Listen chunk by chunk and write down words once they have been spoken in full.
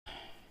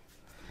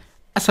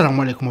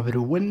Assalamu alaikum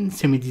everyone,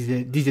 Samir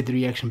this is the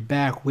reaction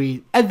back with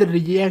other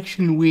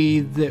reaction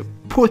with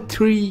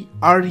Putri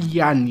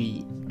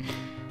Ariani.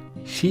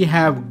 She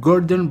have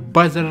Golden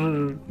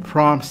Buzzer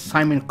from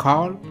Simon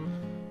Cowell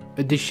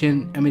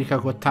Audition America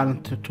Got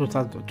Talent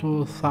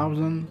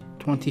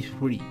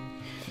 2023.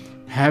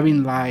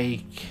 Having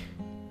like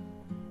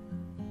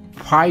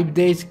 5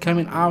 days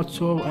coming out,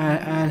 so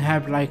and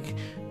have like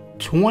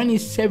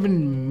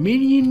 27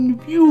 million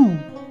views.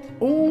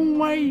 Oh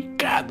my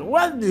god,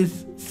 what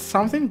is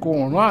something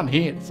going on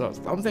here? So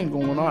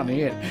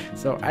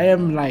I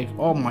am like,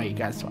 oh my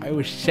god. So I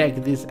will check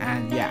this,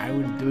 and yeah, I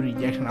will do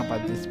reaction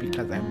about this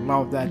because I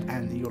love that,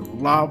 and you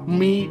love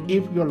me.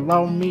 If you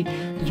love me,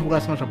 just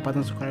press smash the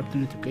button, subscribe to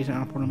notification,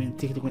 and follow me on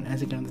TikTok and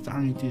Instagram. That's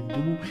all you need to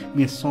do.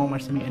 Means so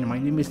much to me. And my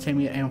name is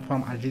Samir. I am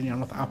from Algeria,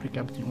 North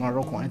Africa, between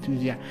Morocco and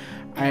Tunisia.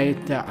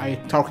 I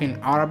talk in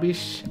Arabic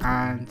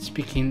and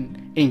speak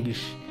in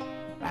English,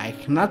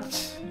 like not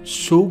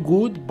so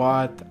good,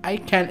 but I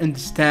can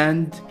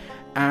understand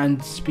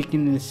and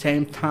speaking in the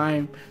same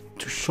time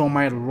to show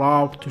my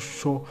love, to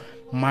show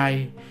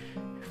my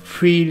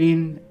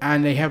feeling.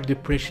 And I have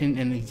depression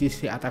and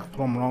anxiety attack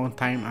from a long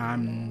time,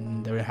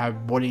 and I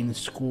have bullying in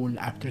school,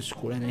 after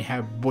school, and I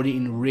have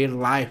bullying in real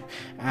life,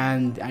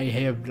 and I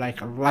have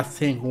like a lot of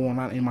things going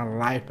on in my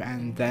life.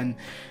 And then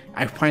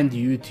I find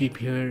YouTube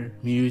here,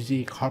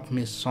 music helped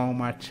me so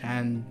much,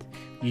 and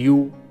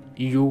you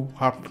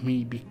helped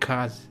me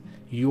because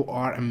you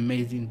are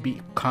amazing.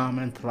 Big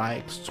comment,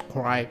 like,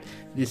 subscribe.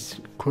 This is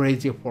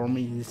crazy for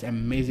me, this is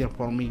amazing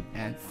for me,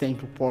 and thank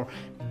you for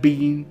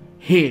being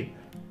here.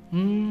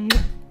 Thank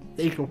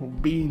you for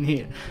being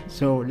here.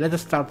 So let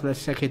us start.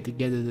 Let's check it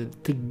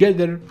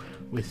together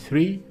with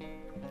 3.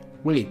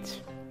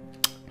 Wait,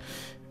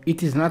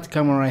 it is not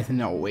coming right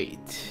now.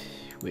 Wait.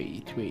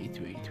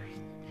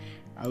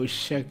 I will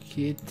check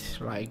it.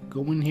 Like,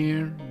 go in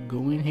here,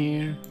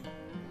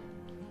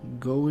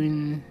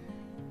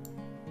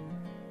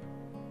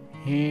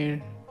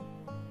 here.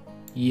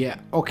 Yeah,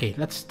 okay,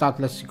 let's start.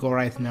 Let's go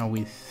right now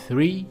with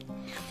 3,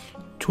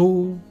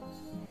 2,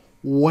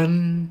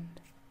 1.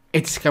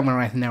 It's coming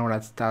right now.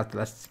 Let's start.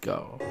 Let's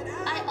go.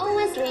 I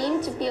always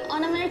dreamed to be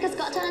on America's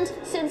Got Talent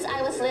since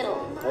I was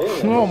little.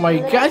 Oh my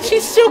god,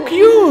 she's so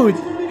cute.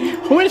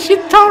 When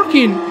she's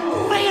talking,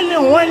 when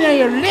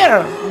you're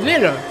little.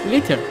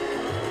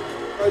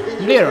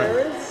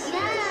 Yes.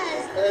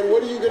 And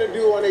what are you gonna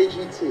do on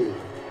AGT?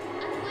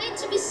 I'm going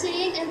to be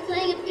singing and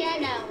playing a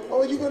piano.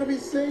 Oh, you're gonna be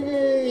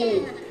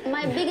singing. Yeah.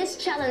 My biggest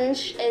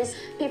challenge is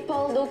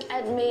people look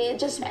at me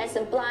just as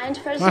a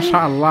blind person.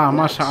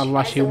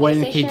 MashaAllah, she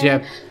wearing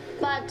hijab.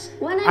 But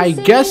when I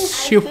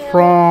guess she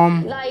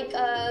from like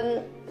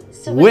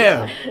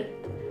where?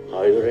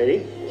 Are you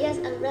ready? Yes,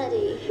 I'm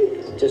ready.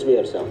 Just be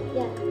yourself.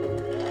 Yeah.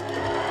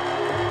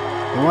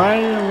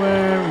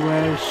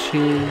 Where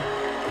she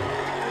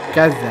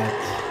got that?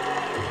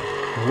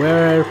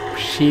 Where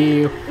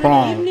she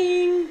from? Good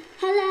evening.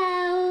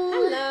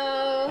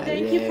 Hello.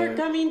 Thank you for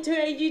coming to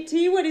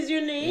AGT. What is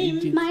your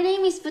name? My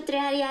name is Putri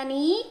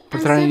Ariani. I'm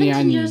Putri 17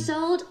 Ariani. years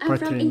old. I'm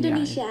from Putri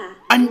Indonesia.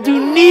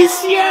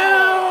 Indonesia!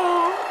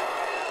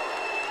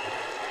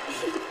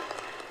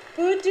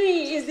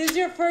 Putri, is this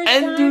your first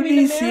time in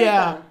Indonesia!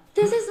 America?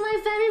 This is my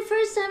very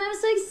first time. I'm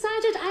so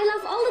excited. I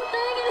love all the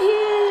things in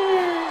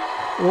here.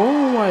 Oh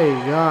my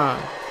god.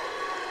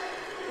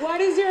 What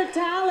is your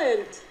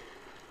talent?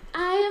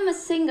 I am a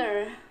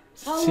singer.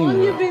 How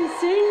long you been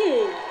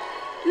singing?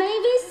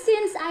 Maybe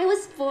since I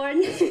was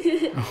born.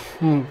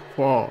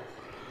 Wow.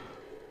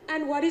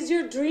 And what is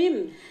your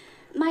dream?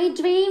 My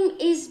dream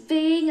is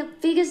being the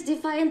biggest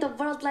diva in the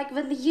world, like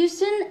win the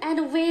Houston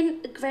and win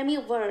a Grammy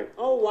Award.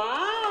 Oh,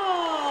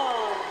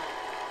 wow.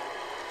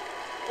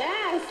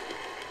 Yes.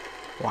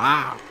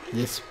 Wow,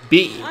 this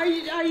big. Are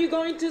you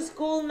going to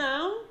school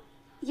now?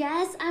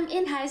 Yes, I'm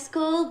in high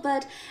school,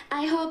 but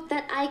I hope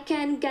that I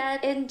can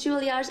get in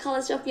Juilliard's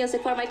College of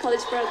Music for my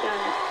college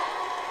program.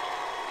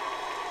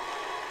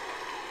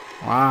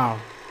 Wow.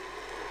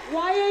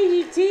 Why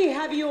AGT?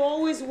 Have you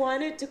always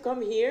wanted to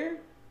come here?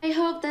 I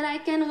hope that I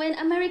can win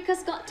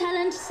America's Got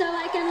Talent so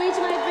I can reach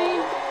my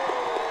dream.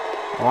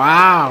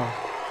 Wow.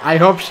 I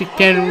hope she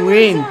can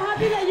win.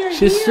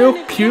 She's so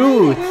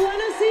cute.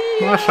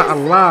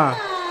 MashaAllah.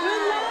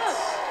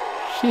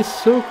 She's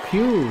so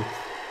cute.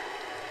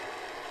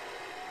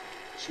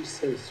 She's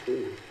so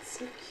sweet.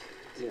 So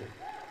cute. Yeah.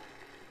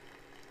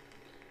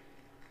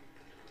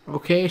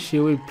 Okay, she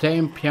will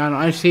play piano,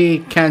 and she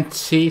can't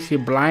see, she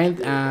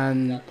blind,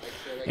 and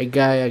I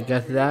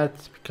got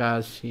that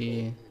because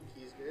she.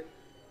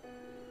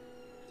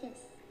 Yes.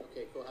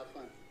 Okay, cool. Have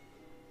fun.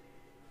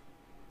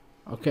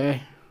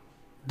 Okay,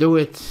 do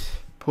it,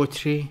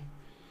 Putri.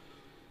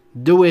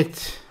 Do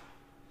it.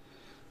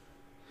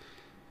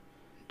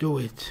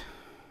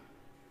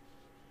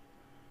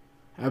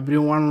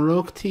 Everyone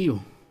look to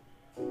you.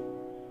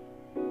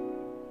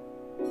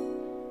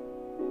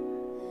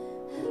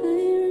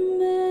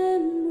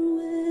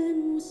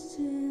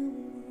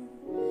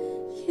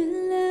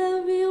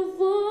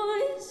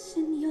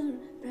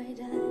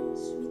 Bright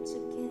eyes, we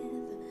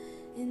together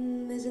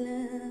in this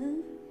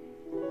love.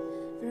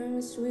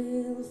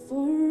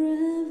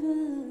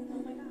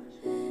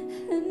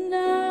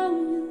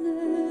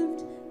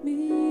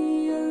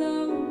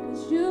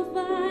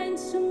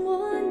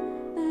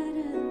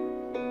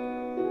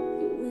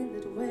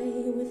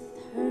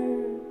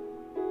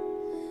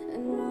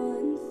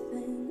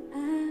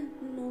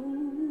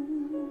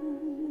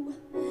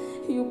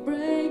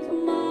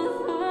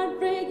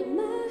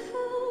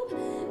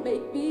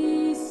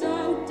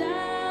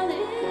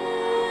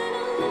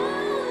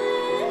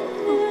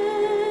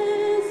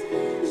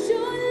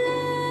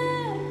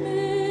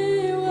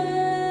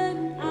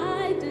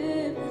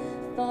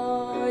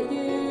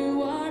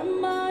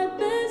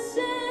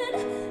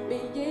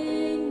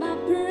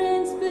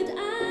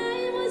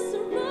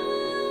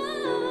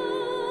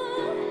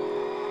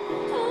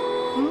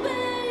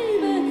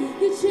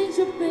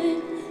 to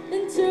break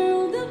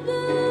into the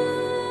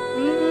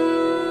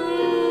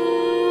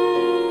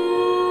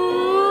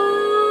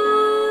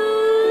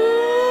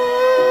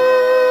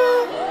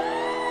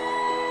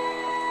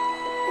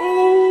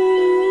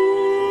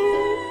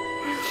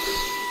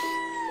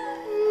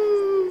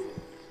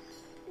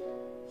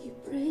You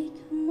break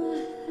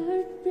my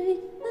heart, break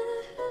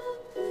my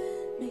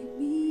heart, make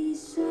me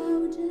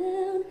so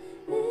down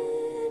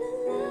in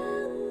a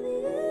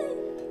loneliness.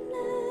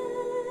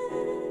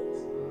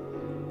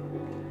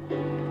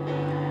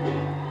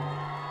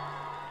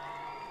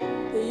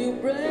 You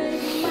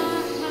break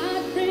my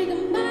heart, break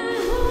my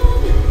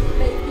heart,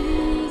 make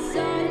me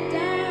so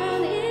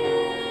down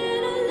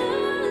in a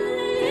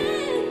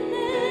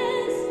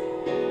loneliness.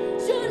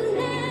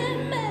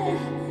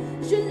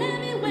 You let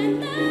me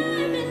when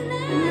I'm in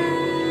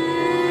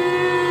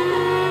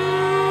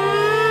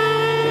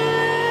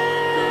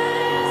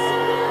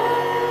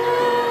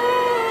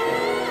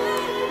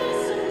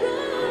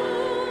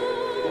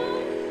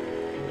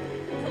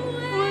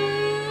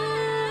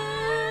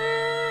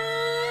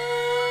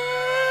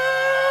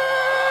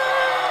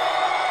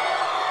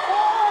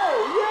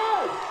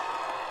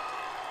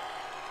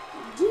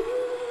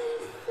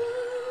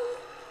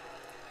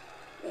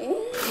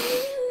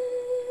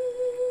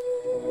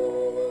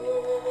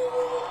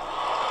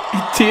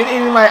Tear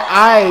in my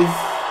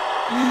eyes.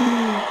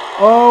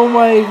 Oh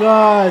my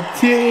god,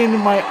 tear in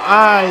my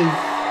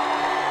eyes.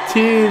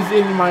 Tears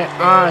in my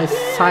eyes.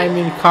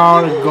 Simon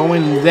Cowell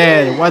going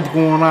there. What's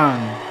going on?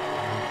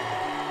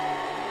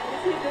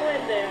 What's he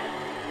doing there?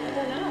 I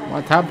don't know.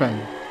 What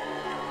happened?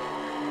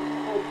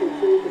 Hi,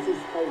 Putri. This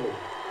is Simon.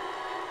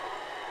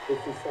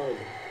 This is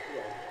Simon.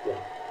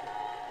 Yeah.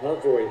 Her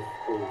voice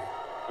is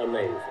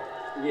amazing.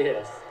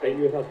 Yes. And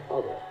you have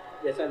other.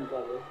 Yes, I'm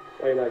brother.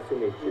 Very nice to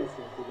meet you. Yes,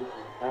 nice to meet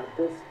you.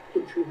 Does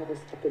Putri have a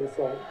step in a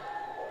song?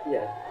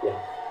 Yeah. Yeah.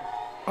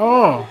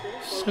 Oh,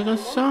 second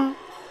song?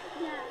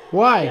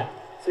 Why?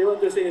 So you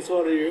want to sing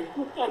for you?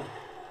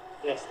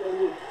 Yes.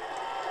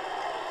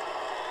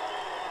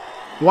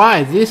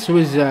 Why? This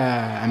was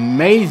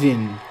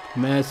amazing,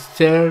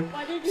 Mr.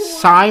 What did you want?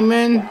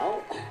 Simon.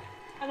 Well,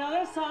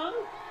 Another song?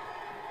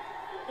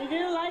 You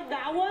didn't like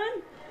that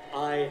one?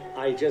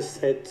 I just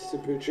said to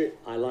Putri,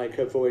 I like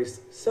her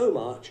voice so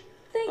much.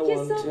 Thank I you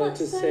want so her much,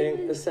 to sing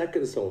Simon. a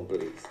second song,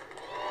 please.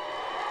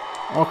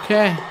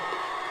 Okay.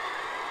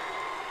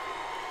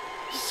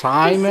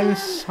 Simon,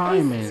 This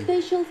song is Simon.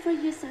 special for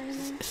you,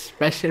 Simon.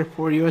 Special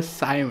for you,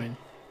 Simon.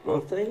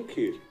 Well, thank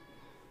you.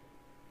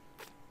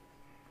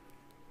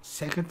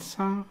 Second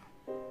song.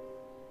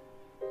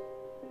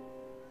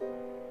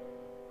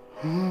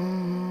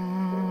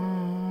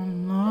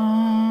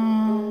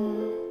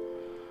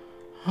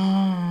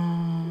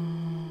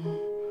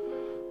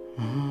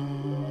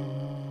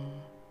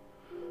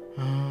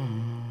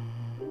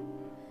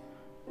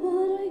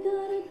 What I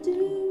gotta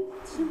do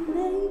to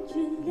make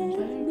you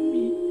let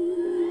me?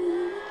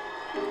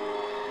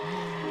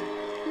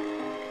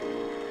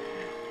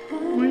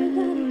 What I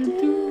gotta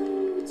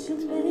do to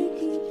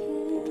make you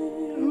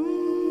care?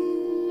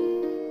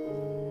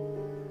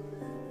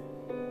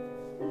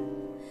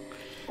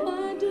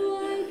 What do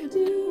I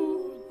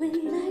do when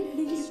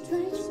lightning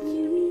strikes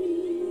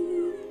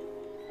me?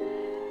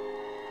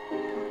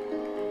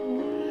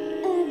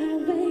 And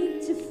I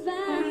wait to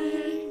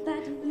find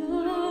that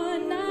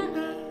you're not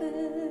there.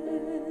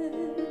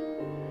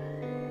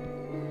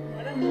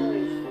 What a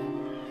voice.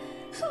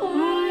 What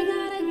I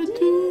gotta do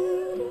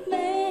to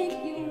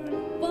make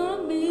you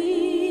want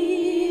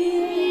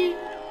me?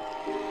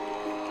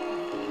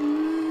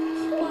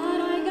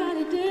 What I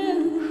gotta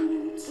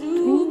do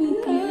to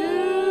be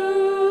heard?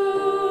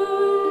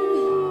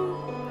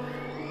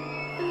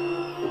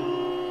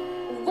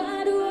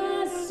 What do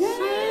I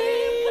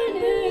say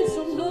when it's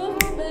some love,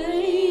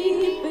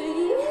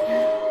 baby?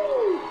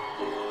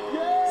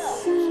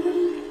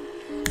 Sorry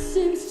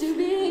seems to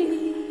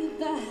be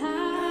the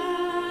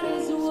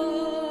hardest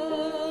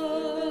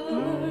word.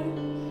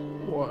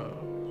 Wow.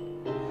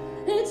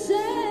 It's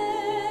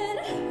sad,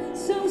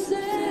 so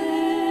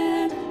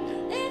sad.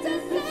 It's a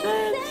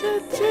sad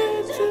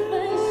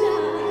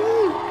situation.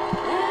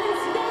 And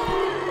it's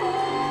getting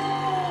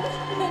cold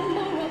and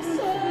more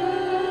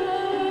absurd.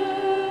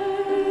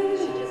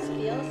 She just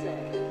feels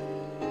it.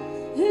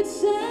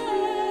 It's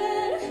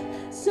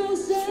sad, so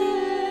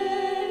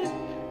sad.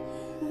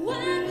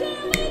 What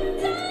can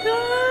we do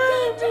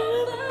to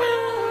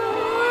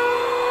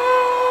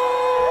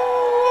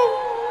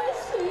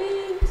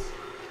it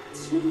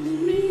seems to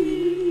me.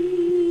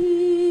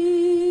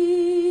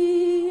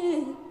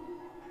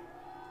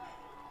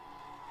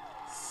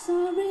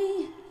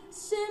 Sorry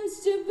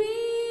seems to be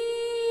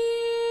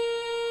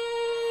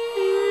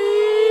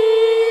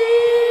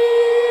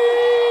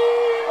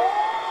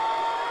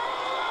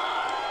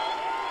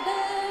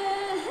the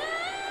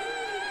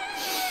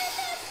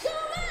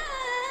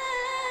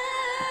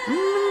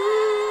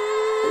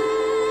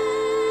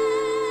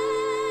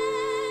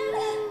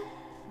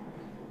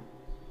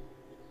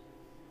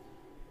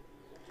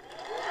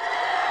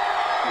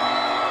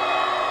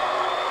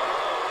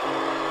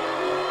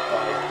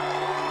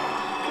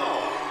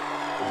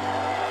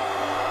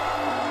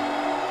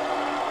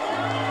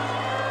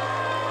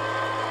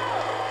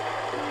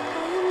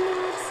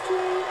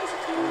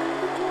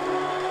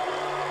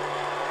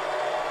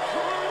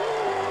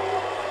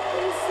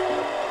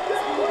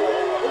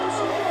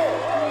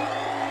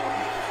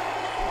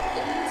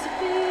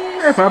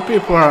I'm happy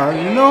for her,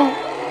 you know?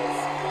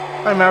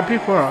 I'm happy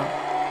for her.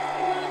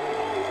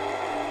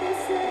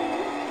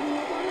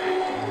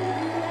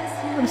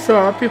 I'm so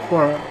happy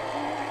for her.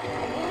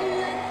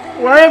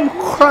 Why am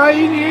I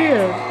crying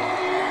here?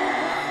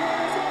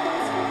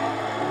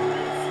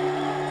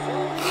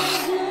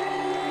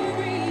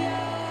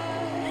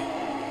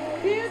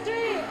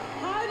 Putri,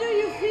 how do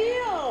you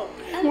feel?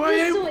 Why I'm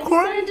am so I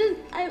crying? excited.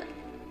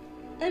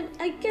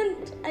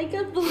 I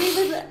can't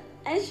believe it.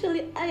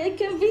 Actually, I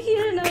can't be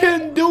here now. You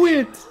can do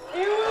it.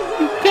 It was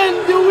You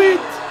can do it.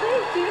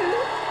 Thank you.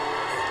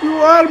 You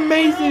are I'm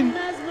amazing.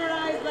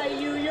 mesmerized by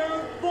you.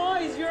 Your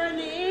voice, you're an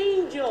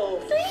angel.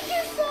 Thank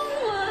you so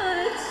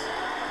much.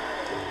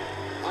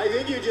 I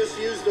think you just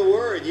used the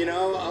word, you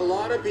know. A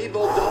lot of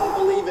people don't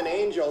believe in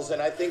angels,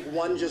 and I think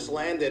one just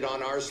landed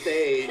on our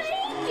stage.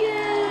 Thank you.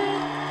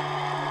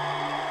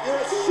 You're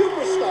a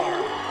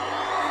superstar.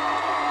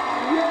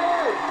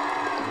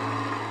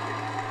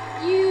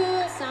 You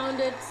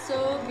sounded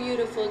so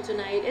beautiful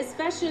tonight,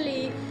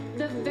 especially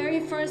the very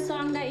first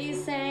song that you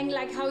sang,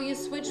 like how you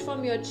switched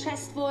from your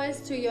chest voice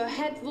to your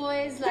head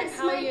voice, like That's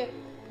how my- you...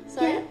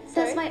 Sorry? Yeah,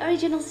 that's my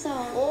original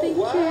song. Oh, Thank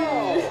wow.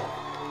 you.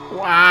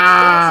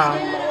 Wow.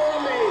 More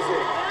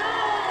amazing.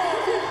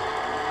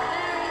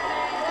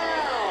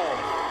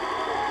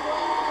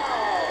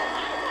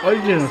 Wow.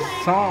 Original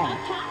song.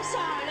 Pop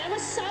song. It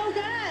was so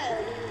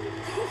good.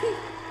 You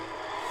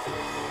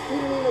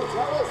didn't even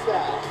tell us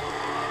that.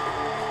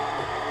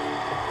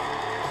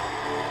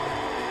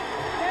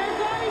 They're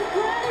going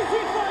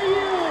crazy for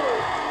you.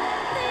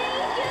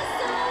 Thank you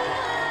so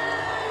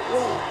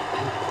much. I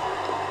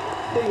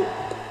think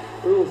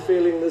we're all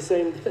feeling the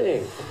same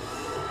thing.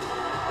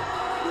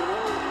 You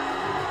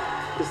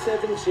know, you're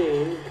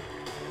 17,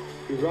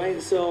 you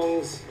write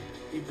songs,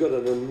 you've got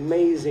an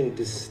amazing,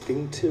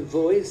 distinctive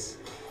voice.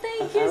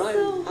 Thank you And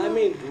so much. I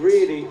mean,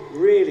 really,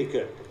 really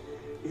good.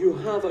 You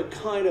have a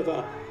kind of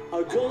a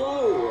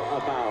glow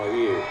about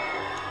you.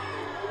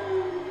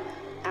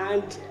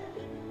 And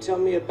tell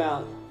me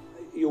about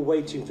you're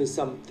waiting for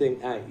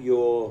something at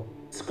your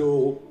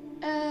school.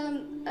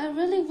 I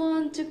really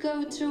want to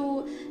go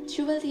to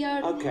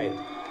Juilliard. Okay,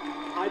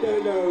 I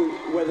don't know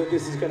whether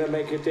this is going to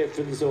make a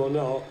difference or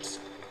not.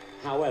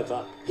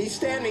 However, He's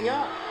standing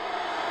up.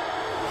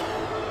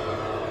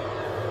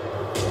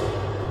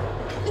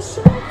 The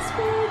short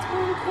spirits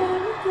won't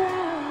come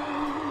around.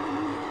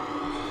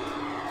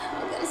 I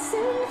gotta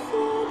send the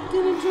flood,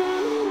 gonna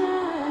drown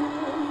around.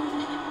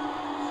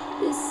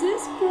 This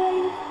is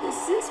brave,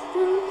 this is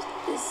bruised,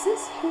 this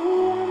is who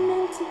I'm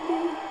meant to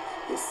be.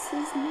 This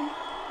is me.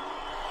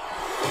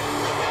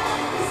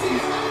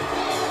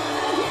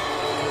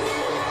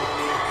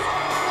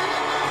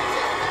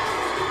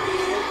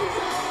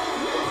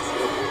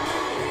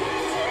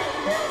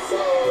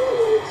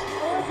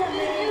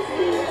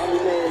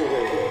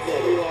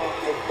 amazing. You are,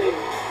 I think,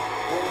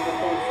 one of the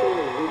best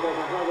singers we've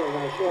ever had on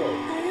our show. I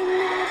am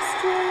not a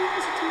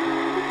stranger to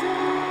the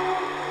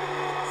dark.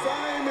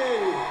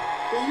 Simon,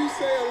 can you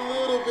say a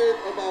little bit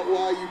about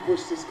why you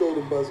pushed this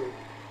golden buzzer?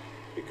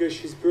 Because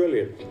she's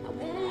brilliant.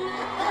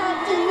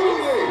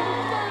 Absolutely.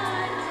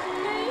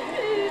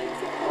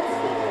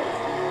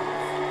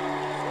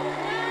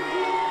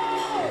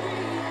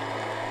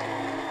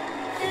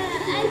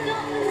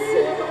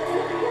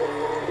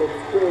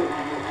 It's true.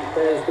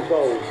 There's the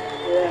gold.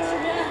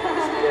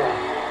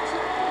 Yeah.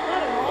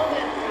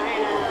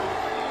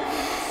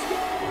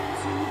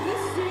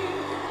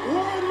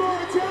 One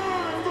more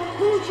time for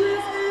Putri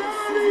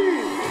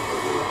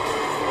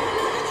Ariani.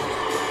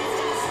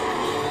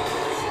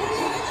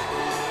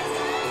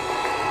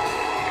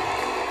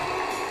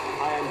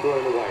 I am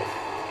blown away.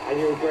 And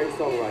you're a great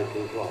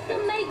songwriter as well.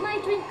 You make my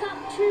dream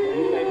come true.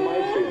 You made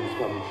my dreams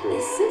come true.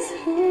 This is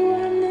who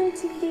I'm meant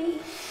to be.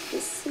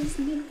 This is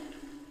me.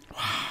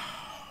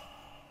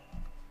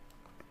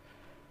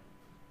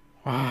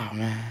 Wow,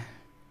 man.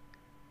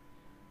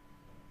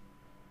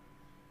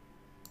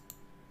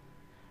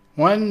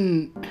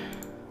 When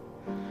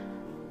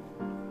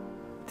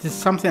there's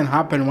something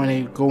happen when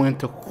you go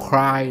into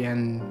cry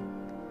and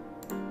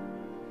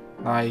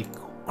like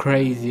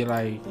crazy,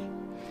 like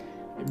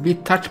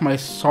it touch my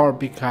soul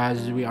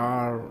because we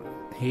are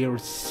here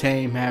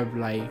same have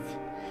like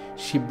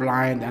she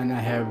blind and I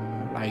have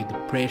like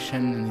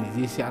depression and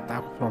this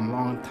attack from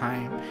long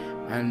time,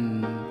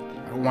 and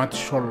I want to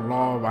show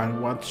love, I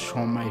want to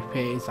show my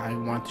face, I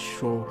want to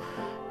show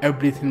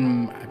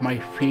everything, my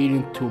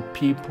feeling to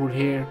people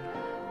here,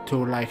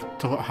 to like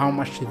to how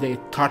much they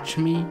touch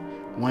me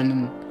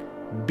when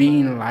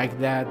being like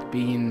that,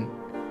 being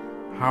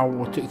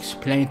how to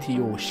explain to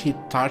you, she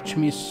touched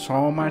me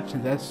so much.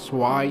 That's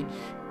why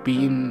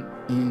being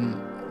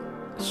in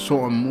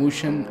so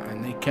emotion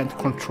and I can't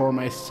control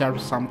myself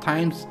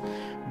sometimes.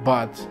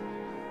 But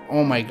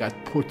oh my god,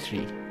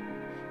 Putri,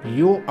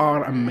 you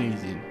are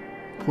amazing.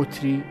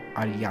 Putri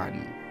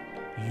Ariani,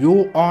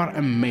 you are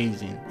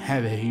amazing,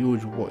 have a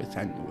huge voice,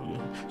 and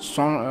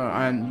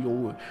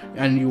song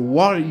and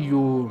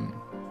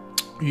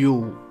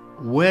you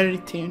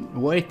waiting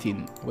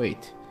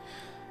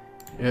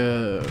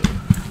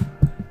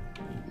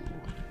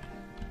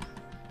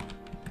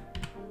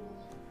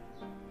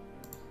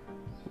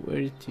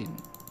waiting.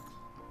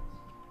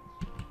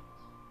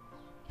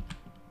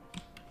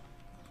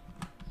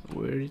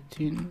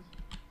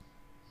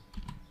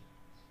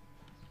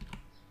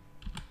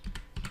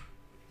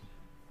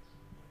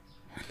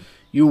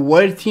 You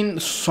waiting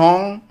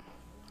song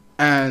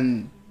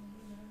and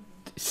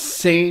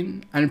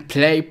sing and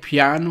play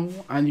piano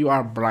and you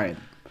are blind.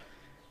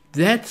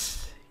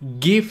 That's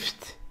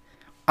gift.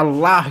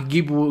 Allah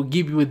give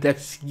you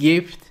that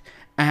gift,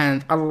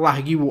 and Allah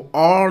give you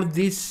all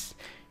this.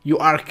 You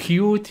are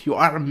cute, you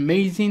are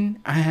amazing,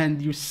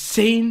 and you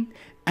sing,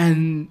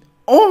 and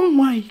oh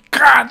my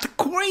God,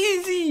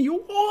 crazy!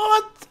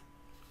 What?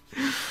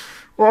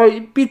 Oh,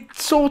 it be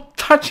so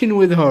touching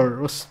with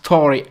her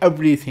story,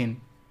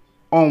 everything.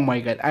 Oh my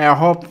God, I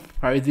hope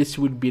this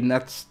will be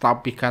not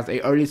stop, because I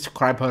already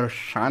subscribe her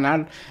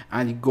channel,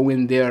 and go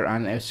in there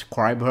and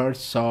subscribe her,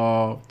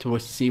 so to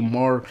see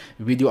more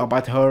video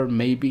about her.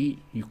 Maybe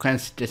you can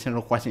suggest a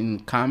request in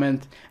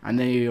comment,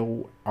 and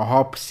I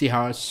hope see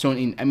her soon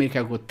in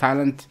America Got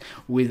Talent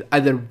with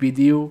other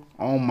video.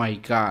 Oh my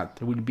God,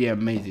 it will be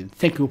amazing.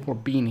 Thank you for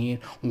being here,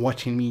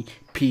 watching me.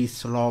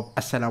 Peace, love,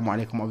 assalamu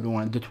alaikum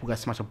everyone. Don't forget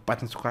to smash the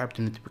button, subscribe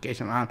to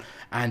notification on,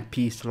 and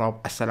peace,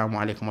 love, assalamu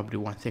alaikum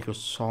everyone. Thank you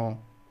so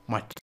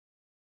much.